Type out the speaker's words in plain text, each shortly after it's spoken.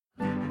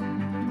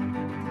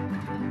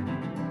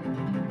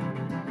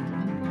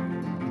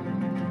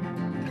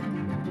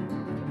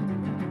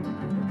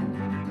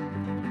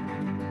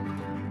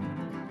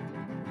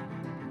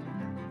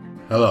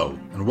Hello,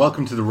 and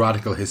welcome to the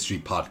Radical History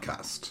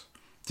Podcast.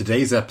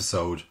 Today's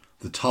episode,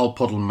 The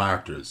Tolpuddle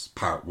Martyrs,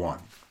 Part 1.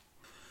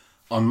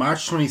 On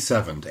March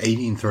 27,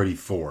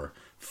 1834,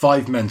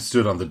 5 men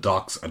stood on the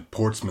docks at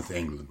Portsmouth,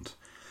 England,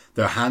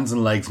 their hands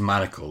and legs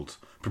manacled,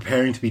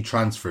 preparing to be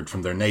transferred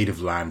from their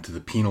native land to the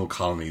penal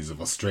colonies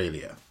of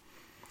Australia.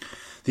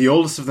 The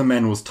oldest of the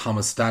men was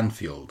Thomas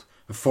Stanfield,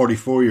 a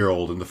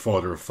 44-year-old and the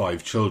father of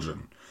 5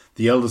 children,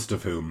 the eldest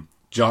of whom,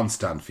 John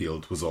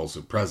Stanfield, was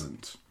also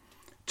present.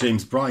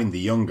 James Bryan, the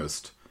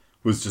youngest,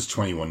 was just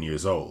 21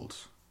 years old.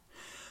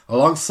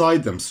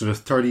 Alongside them stood a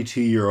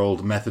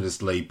 32-year-old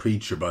Methodist lay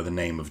preacher by the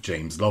name of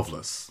James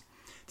Lovelace.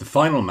 The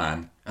final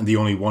man, and the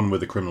only one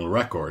with a criminal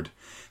record,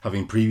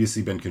 having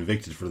previously been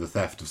convicted for the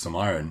theft of some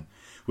iron,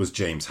 was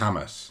James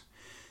Hammett.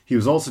 He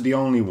was also the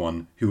only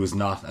one who was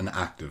not an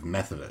active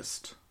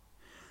Methodist.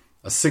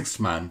 A 6th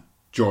man,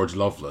 George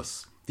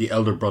Lovelace, the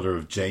elder brother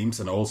of James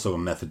and also a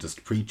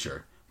Methodist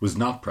preacher, was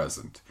not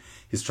present,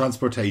 his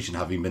transportation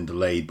having been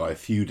delayed by a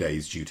few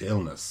days due to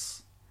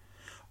illness.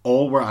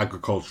 All were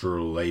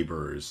agricultural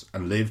labourers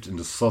and lived in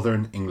the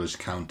southern English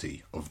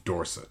county of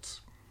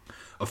Dorset.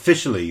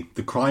 Officially,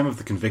 the crime of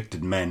the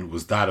convicted men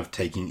was that of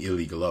taking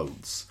illegal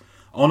oaths.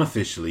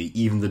 Unofficially,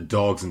 even the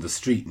dogs in the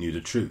street knew the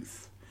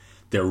truth.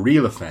 Their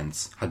real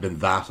offence had been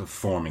that of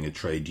forming a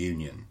trade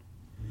union.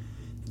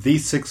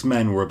 These 6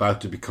 men were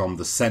about to become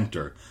the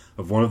centre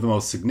of one of the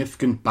most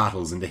significant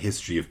battles in the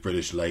history of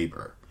British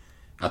labour.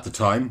 At the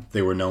time,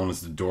 they were known as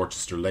the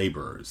Dorchester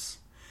Labourers.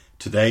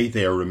 Today,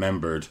 they are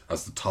remembered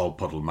as the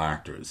Tolpuddle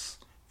Martyrs.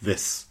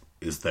 This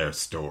is their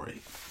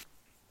story.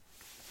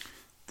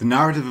 The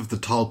narrative of the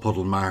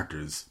Tolpuddle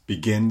Martyrs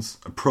begins,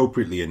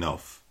 appropriately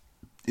enough,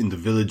 in the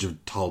village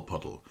of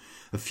Tolpuddle,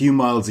 a few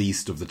miles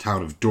east of the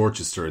town of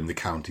Dorchester in the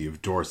county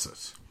of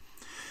Dorset.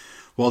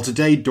 While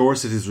today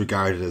Dorset is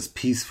regarded as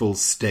peaceful,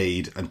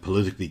 staid and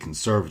politically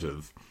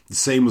conservative, the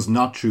same was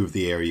not true of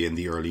the area in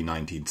the early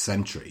 19th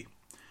century.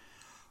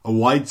 A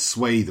wide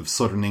swathe of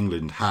southern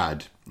England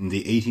had, in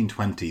the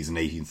 1820s and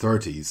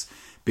 1830s,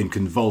 been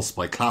convulsed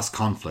by class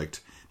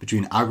conflict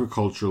between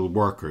agricultural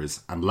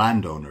workers and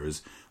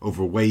landowners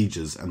over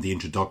wages and the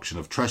introduction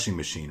of threshing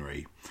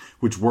machinery,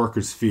 which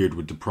workers feared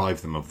would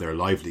deprive them of their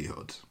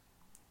livelihood.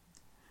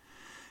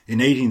 In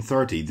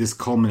 1830, this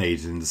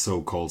culminated in the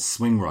so-called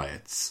swing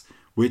riots,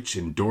 which,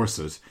 in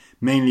Dorset,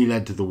 mainly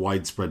led to the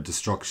widespread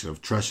destruction of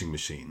threshing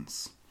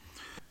machines.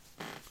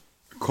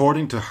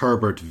 According to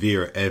Herbert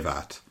Veer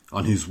Evatt,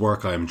 on whose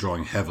work I am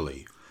drawing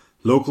heavily,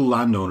 local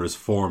landowners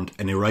formed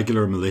an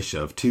irregular militia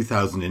of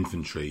 2,000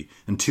 infantry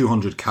and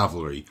 200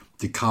 cavalry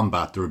to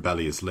combat the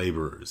rebellious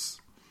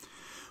labourers.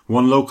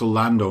 One local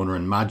landowner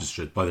and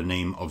magistrate by the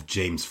name of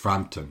James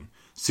Frampton,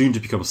 soon to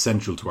become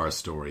central to our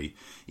story,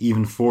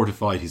 even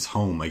fortified his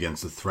home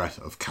against the threat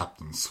of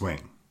Captain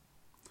Swing.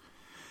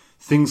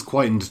 Things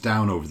quietened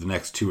down over the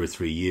next 2 or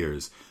 3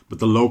 years, but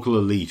the local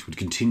elite would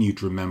continue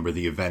to remember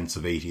the events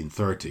of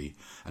 1830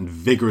 and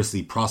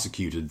vigorously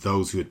prosecuted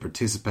those who had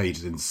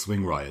participated in the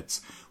swing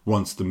riots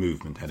once the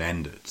movement had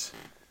ended.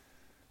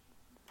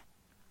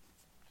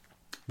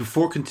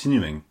 Before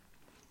continuing,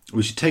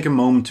 we should take a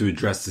moment to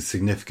address the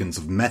significance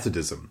of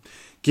Methodism,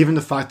 given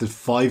the fact that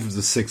 5 of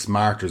the 6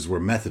 martyrs were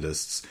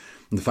Methodists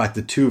and the fact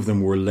that 2 of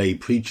them were lay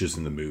preachers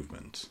in the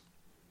movement.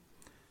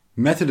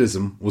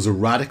 Methodism was a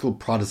radical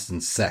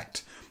Protestant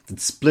sect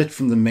that split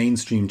from the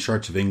mainstream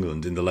Church of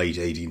England in the late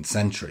 18th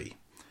century.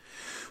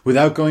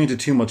 Without going into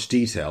too much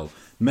detail,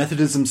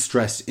 Methodism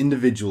stressed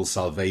individual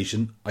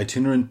salvation,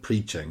 itinerant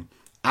preaching,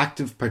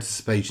 active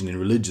participation in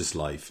religious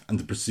life, and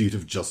the pursuit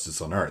of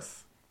justice on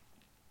earth.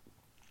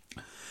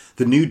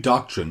 The new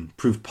doctrine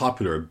proved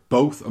popular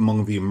both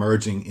among the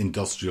emerging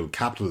industrial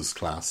capitalist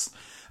class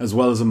as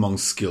well as among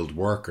skilled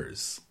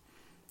workers.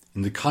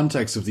 In the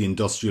context of the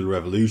Industrial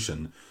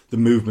Revolution, the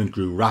movement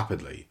grew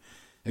rapidly,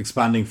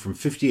 expanding from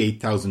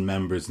 58,000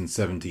 members in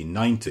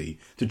 1790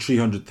 to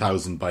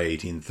 300,000 by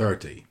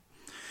 1830.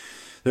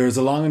 There is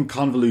a long and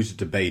convoluted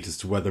debate as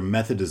to whether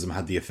Methodism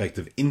had the effect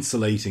of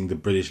insulating the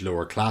British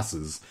lower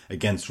classes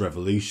against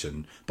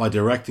revolution by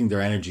directing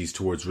their energies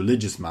towards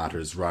religious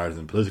matters rather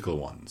than political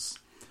ones.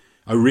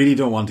 I really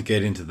don't want to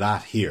get into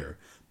that here,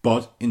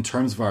 but in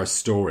terms of our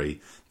story,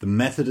 the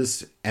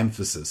Methodist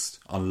emphasis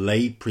on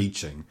lay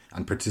preaching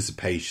and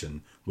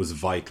participation was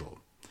vital.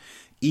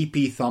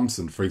 E.P.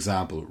 Thompson, for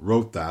example,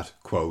 wrote that,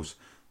 quote,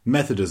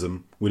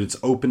 Methodism, with its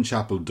open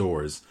chapel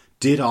doors,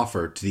 did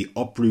offer to the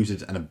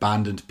uprooted and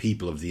abandoned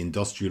people of the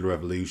Industrial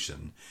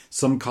Revolution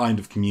some kind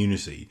of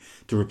community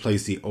to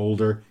replace the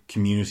older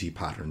community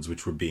patterns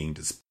which were being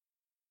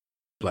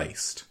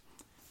displaced.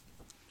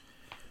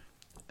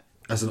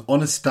 As an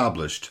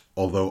unestablished,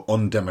 although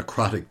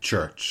undemocratic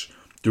church,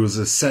 there was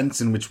a sense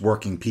in which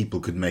working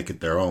people could make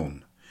it their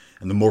own,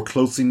 and the more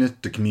closely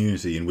knit the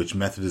community in which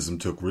Methodism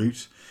took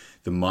root,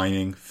 the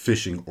mining,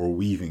 fishing or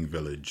weaving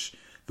village,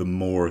 the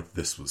more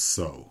this was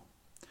so.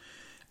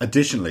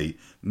 Additionally,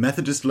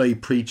 Methodist lay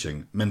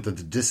preaching meant that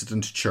the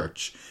dissident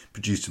church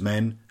produced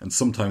men, and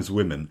sometimes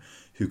women,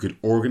 who could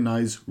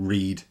organise,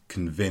 read,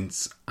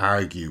 convince,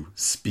 argue,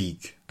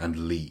 speak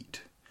and lead.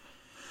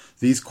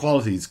 These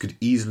qualities could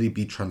easily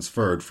be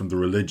transferred from the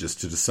religious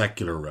to the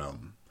secular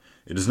realm.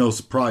 It is no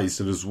surprise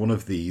that it was one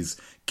of these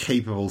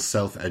capable,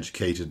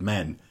 self-educated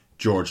men,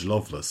 George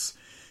Lovelace,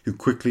 who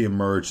quickly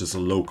emerged as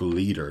a local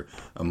leader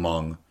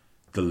among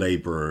the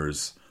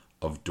labourers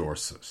of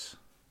Dorset.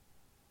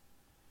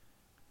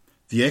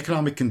 The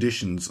economic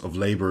conditions of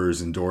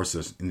labourers in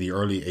Dorset in the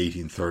early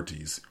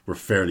 1830s were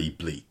fairly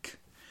bleak.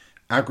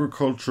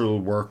 Agricultural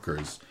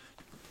workers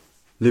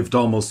lived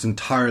almost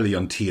entirely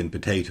on tea and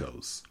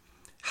potatoes.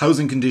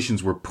 Housing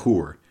conditions were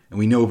poor, and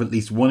we know of at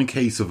least one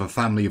case of a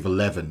family of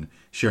 11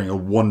 sharing a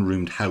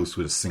one-roomed house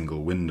with a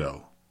single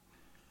window.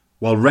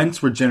 While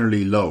rents were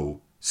generally low,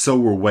 so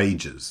were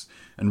wages,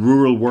 and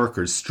rural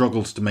workers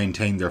struggled to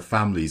maintain their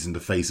families in the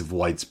face of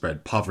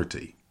widespread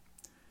poverty.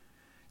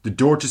 The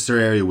Dorchester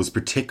area was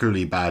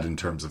particularly bad in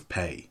terms of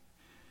pay.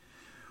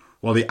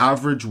 While the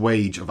average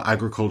wage of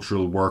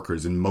agricultural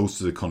workers in most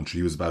of the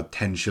country was about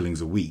 10 shillings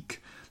a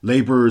week,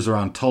 labourers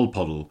around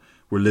Tolpuddle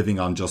were living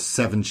on just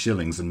 7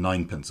 shillings and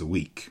 9 pence a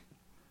week.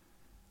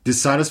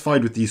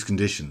 Dissatisfied with these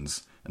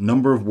conditions, a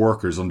number of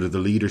workers under the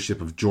leadership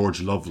of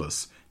George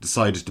Lovelace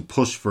decided to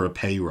push for a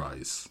pay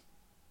rise.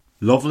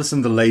 Lovelace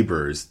and the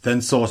labourers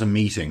then sought a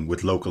meeting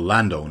with local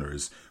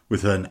landowners,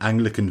 with an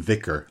Anglican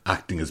vicar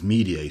acting as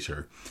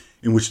mediator,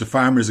 in which the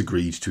farmers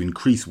agreed to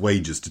increase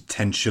wages to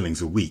 10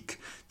 shillings a week,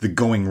 the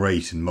going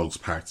rate in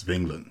most parts of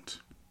England.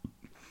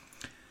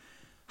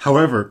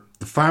 However,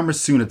 the farmers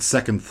soon had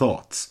second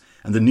thoughts,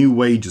 and the new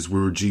wages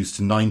were reduced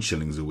to 9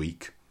 shillings a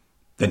week,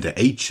 then to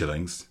 8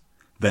 shillings,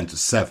 then to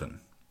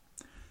 7.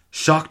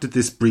 Shocked at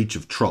this breach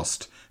of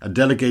trust, a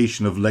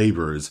delegation of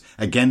labourers,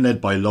 again led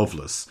by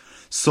Lovelace,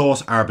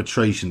 sought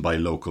arbitration by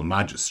local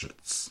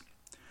magistrates.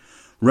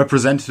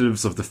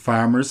 Representatives of the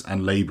farmers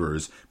and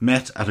labourers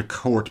met at a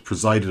court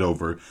presided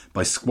over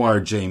by Squire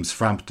James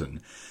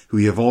Frampton, who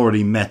we have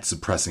already met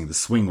suppressing the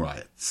swing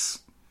riots.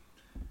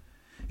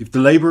 If the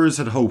labourers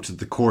had hoped that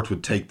the court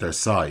would take their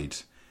side,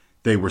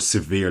 they were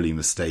severely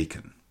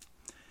mistaken.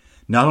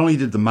 Not only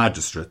did the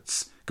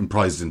magistrates,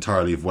 comprised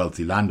entirely of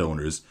wealthy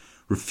landowners,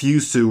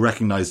 refuse to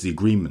recognise the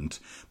agreement,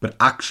 but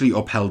actually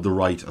upheld the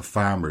right of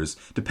farmers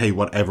to pay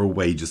whatever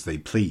wages they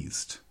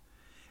pleased.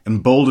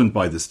 Emboldened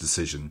by this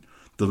decision,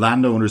 the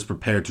landowners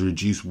prepared to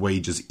reduce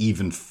wages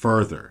even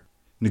further.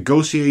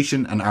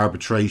 Negotiation and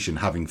arbitration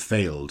having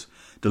failed,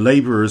 the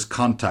labourers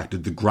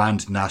contacted the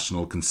Grand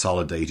National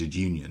Consolidated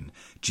Union,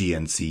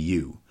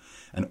 GNCU,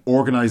 an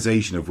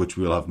organisation of which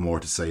we will have more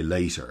to say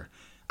later,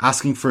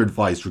 asking for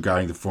advice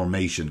regarding the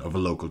formation of a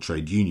local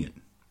trade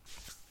union.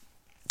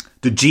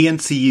 The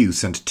GNCU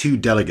sent 2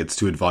 delegates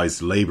to advise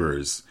the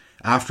labourers,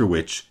 after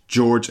which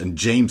George and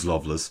James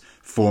Lovelace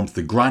formed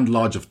the Grand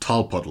Lodge of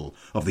Tolpuddle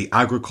of the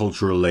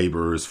Agricultural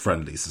Labourers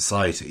Friendly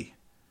Society.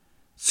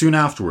 Soon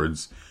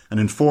afterwards, an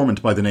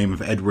informant by the name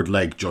of Edward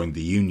Legg joined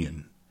the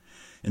union.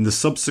 In the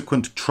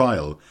subsequent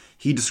trial,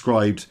 he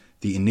described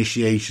the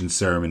initiation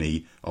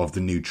ceremony of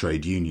the new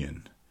trade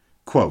union.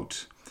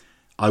 Quote,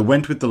 "I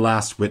went with the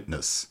last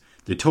witness.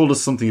 They told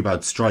us something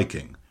about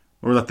striking,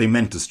 or that they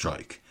meant to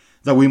strike,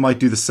 that we might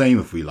do the same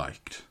if we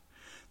liked.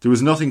 There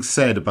was nothing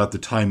said about the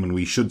time when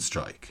we should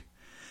strike.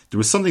 There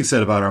was something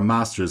said about our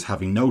masters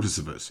having notice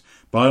of it,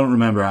 but I don't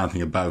remember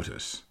anything about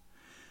it.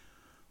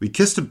 We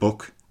kissed a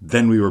book,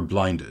 then we were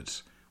blinded.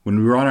 When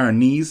we were on our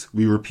knees,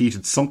 we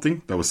repeated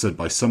something that was said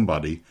by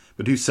somebody,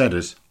 but who said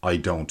it, I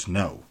don't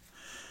know.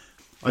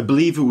 I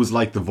believe it was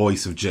like the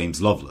voice of James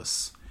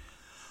Lovelace.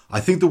 I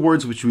think the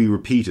words which we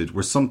repeated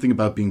were something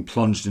about being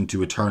plunged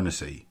into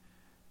eternity,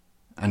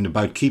 and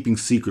about keeping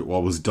secret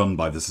what was done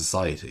by the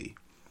society.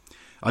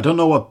 I don't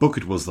know what book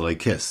it was that I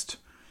kissed.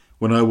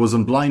 When I was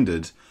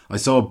unblinded, I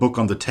saw a book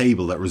on the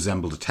table that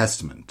resembled a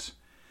testament.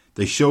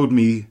 They showed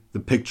me the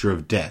picture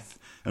of death,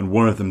 and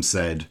one of them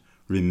said,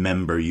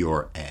 'Remember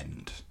your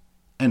end.'"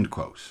 End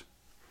quote.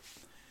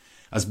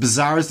 As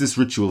bizarre as this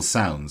ritual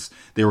sounds,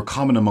 they were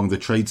common among the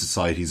trade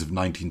societies of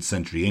 19th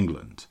century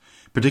England,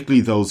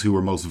 particularly those who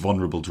were most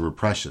vulnerable to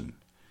repression.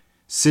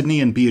 Sidney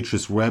and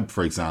Beatrice Webb,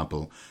 for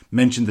example,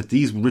 mentioned that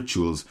these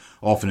rituals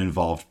often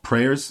involved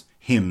prayers,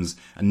 hymns,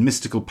 and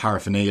mystical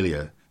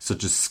paraphernalia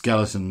such as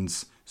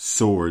skeletons,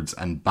 swords,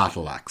 and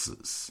battle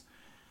axes.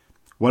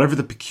 Whatever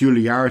the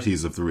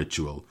peculiarities of the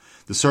ritual,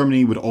 the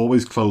ceremony would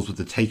always close with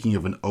the taking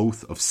of an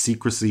oath of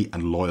secrecy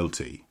and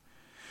loyalty.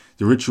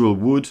 The ritual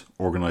would,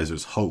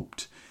 organisers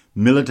hoped,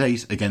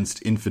 militate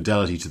against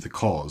infidelity to the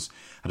cause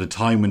at a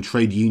time when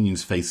trade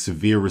unions faced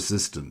severe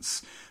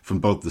resistance from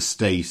both the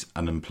state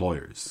and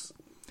employers.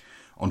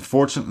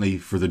 Unfortunately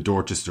for the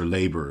Dorchester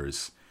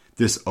labourers,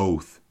 this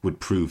oath would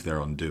prove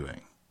their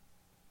undoing.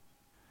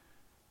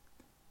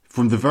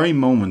 From the very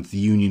moment the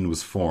union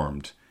was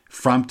formed,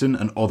 Frampton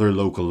and other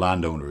local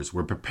landowners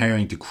were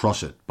preparing to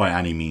crush it by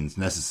any means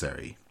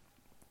necessary.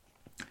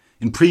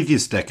 In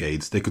previous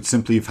decades, they could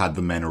simply have had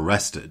the men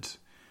arrested.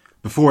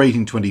 Before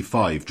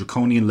 1825,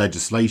 draconian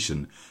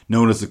legislation,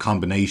 known as the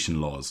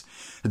Combination Laws,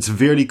 had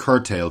severely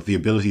curtailed the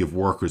ability of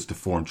workers to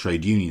form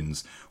trade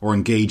unions or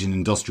engage in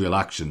industrial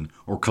action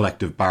or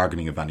collective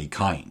bargaining of any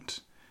kind.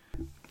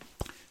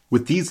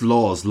 With these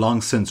laws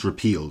long since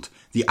repealed,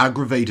 the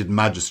aggravated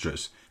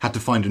magistrate had to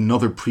find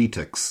another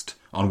pretext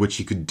on which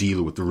he could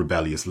deal with the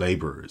rebellious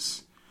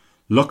labourers.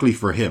 Luckily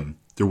for him,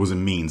 there was a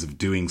means of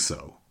doing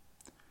so.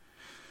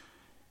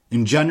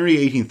 In January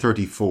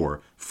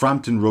 1834,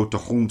 Frampton wrote to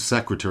Home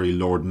Secretary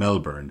Lord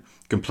Melbourne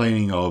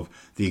complaining of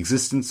the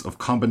existence of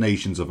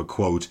combinations of a,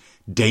 quote,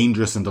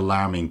 dangerous and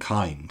alarming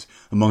kind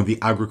among the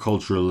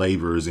agricultural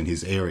labourers in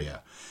his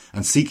area,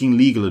 and seeking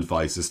legal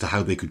advice as to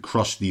how they could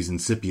crush these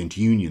incipient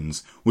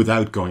unions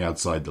without going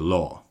outside the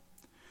law.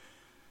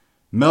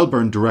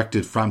 Melbourne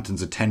directed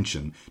Frampton's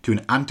attention to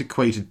an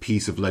antiquated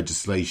piece of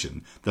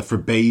legislation that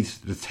forbade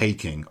the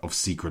taking of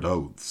secret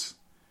oaths.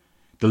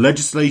 The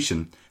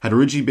legislation had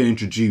originally been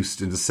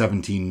introduced in the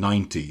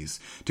 1790s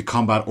to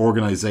combat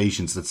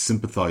organisations that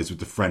sympathised with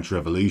the French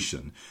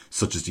Revolution,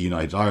 such as the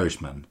United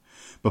Irishmen,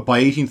 but by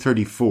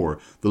 1834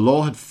 the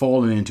law had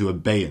fallen into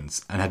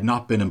abeyance and had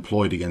not been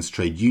employed against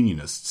trade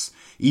unionists,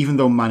 even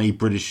though many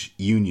British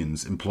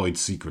unions employed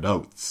secret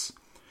oaths.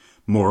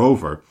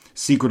 Moreover,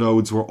 secret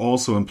oaths were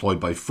also employed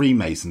by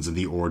Freemasons in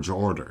the Orange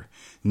Order,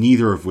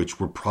 neither of which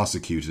were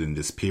prosecuted in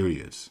this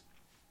period.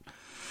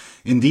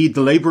 Indeed,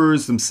 the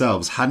labourers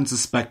themselves hadn't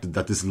suspected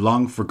that this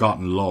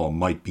long-forgotten law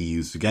might be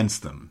used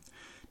against them.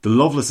 The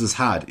Lovelaces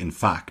had, in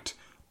fact,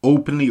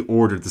 openly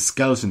ordered the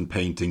skeleton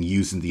painting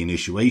used in the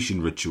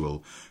initiation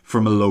ritual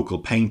from a local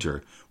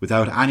painter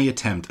without any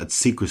attempt at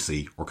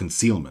secrecy or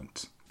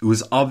concealment. It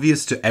was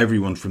obvious to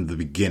everyone from the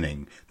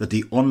beginning that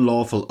the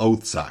Unlawful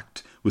Oaths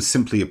Act was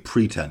simply a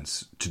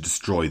pretense to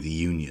destroy the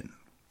Union.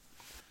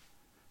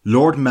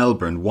 Lord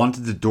Melbourne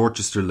wanted the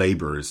Dorchester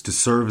labourers to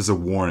serve as a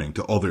warning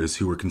to others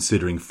who were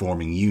considering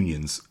forming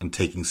unions and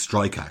taking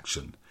strike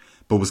action,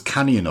 but was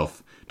canny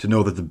enough to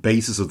know that the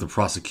basis of the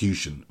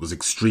prosecution was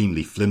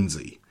extremely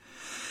flimsy.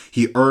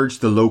 He urged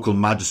the local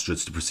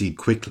magistrates to proceed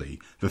quickly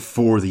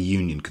before the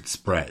union could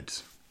spread.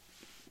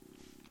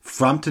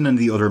 Frampton and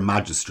the other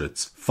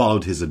magistrates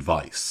followed his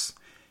advice.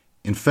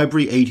 In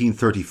February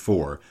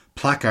 1834,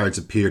 placards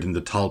appeared in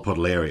the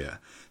Tolpuddle area,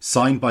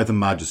 signed by the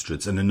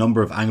magistrates and a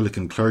number of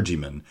Anglican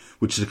clergymen,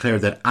 which declared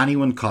that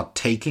anyone caught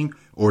taking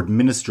or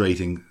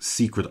administrating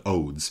secret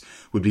oaths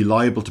would be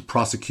liable to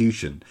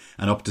prosecution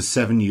and up to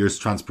 7 years'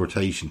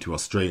 transportation to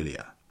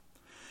Australia.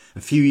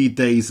 A few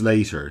days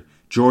later,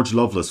 George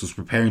Lovelace was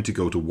preparing to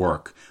go to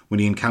work when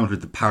he encountered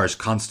the parish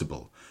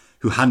constable,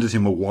 who handed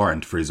him a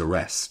warrant for his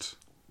arrest.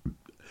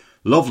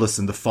 Lovelace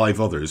and the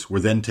 5 others were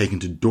then taken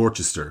to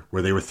Dorchester,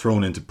 where they were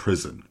thrown into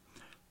prison.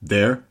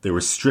 There they were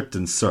stripped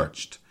and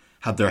searched,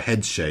 had their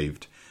heads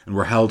shaved, and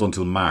were held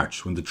until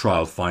March, when the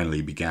trial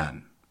finally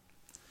began.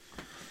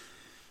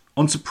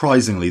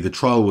 Unsurprisingly, the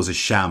trial was a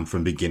sham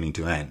from beginning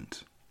to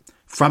end.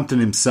 Frampton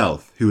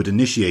himself, who had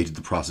initiated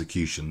the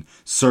prosecution,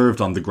 served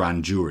on the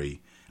grand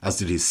jury, as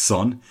did his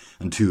son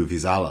and 2 of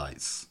his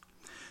allies.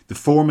 The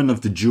foreman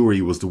of the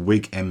jury was the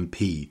Whig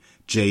MP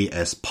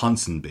J.S.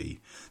 Ponsonby,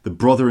 the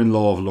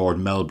brother-in-law of Lord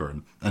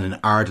Melbourne and an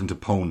ardent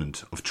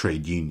opponent of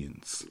trade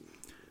unions.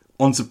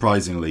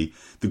 Unsurprisingly,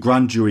 the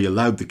grand jury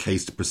allowed the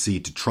case to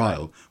proceed to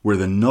trial,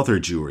 where another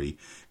jury,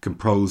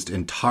 composed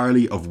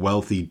entirely of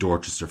wealthy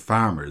Dorchester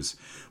farmers,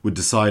 would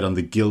decide on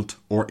the guilt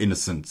or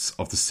innocence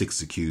of the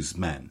 6 accused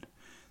men.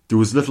 There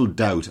was little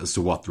doubt as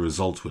to what the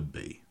result would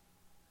be.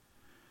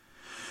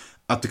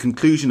 At the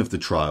conclusion of the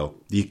trial,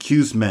 the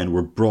accused men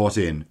were brought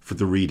in for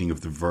the reading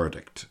of the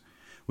verdict.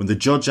 When the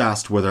judge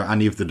asked whether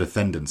any of the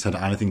defendants had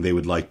anything they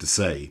would like to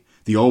say,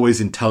 the always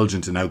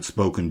intelligent and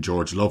outspoken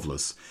George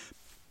Lovelace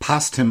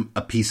passed him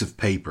a piece of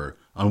paper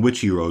on which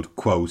he wrote,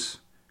 quote,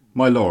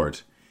 "My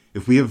lord,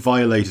 if we have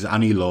violated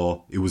any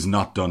law, it was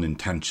not done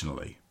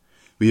intentionally.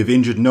 We have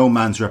injured no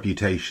man's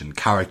reputation,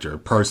 character,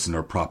 person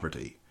or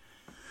property.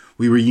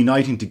 We were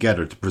uniting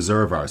together to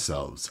preserve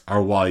ourselves,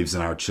 our wives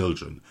and our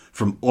children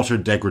from utter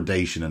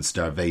degradation and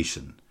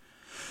starvation.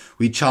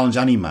 We challenge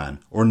any man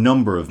or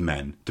number of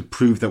men to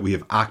prove that we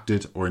have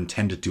acted or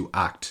intended to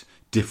act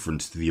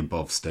different to the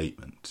above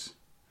statement."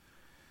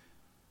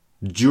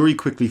 The jury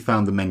quickly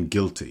found the men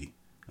guilty,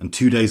 and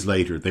 2 days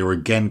later they were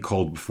again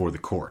called before the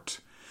court,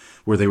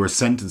 where they were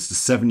sentenced to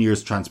 7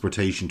 years'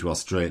 transportation to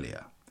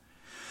Australia.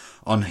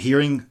 On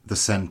hearing the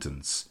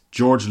sentence,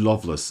 George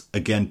Lovelace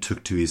again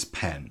took to his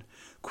pen,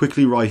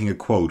 quickly writing a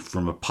quote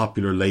from a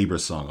popular Labour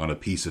song on a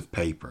piece of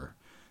paper.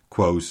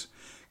 Quote,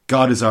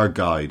 "God is our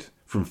guide,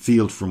 from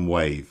field, from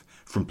wave,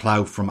 from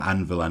plough, from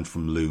anvil and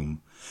from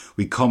loom.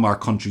 We come our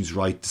country's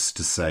rights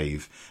to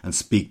save, and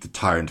speak the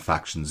tyrant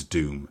faction's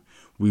doom.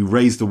 We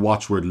raise the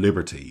watchword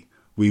liberty.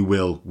 We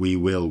will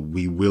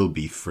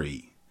be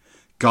free.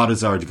 God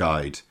is our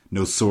guide,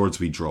 no swords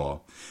we draw.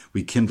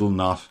 We kindle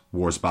not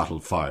war's battle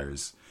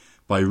fires.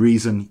 By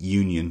reason,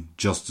 union,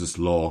 justice,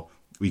 law,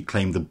 we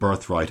claim the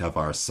birthright of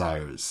our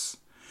sires.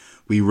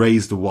 We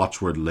raise the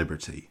watchword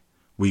liberty.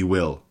 We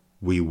will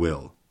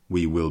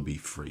be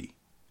free."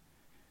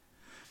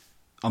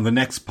 On the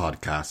next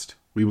podcast,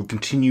 we will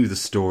continue the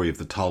story of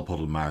the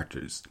Tolpuddle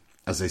Martyrs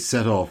as they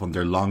set off on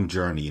their long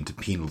journey into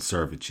penal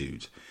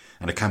servitude,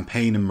 and a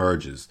campaign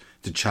emerges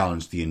to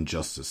challenge the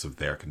injustice of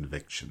their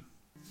conviction.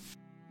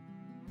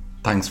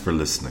 Thanks for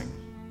listening.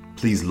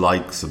 Please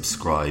like,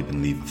 subscribe,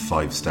 and leave a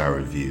 5-star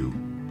review.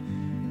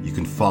 You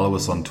can follow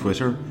us on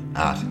Twitter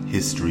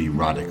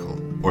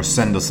 @HistoryRadical or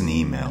send us an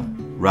email,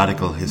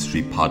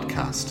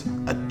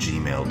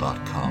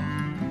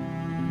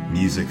 radicalhistorypodcast@gmail.com.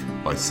 Music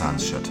by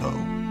Sans Chateau.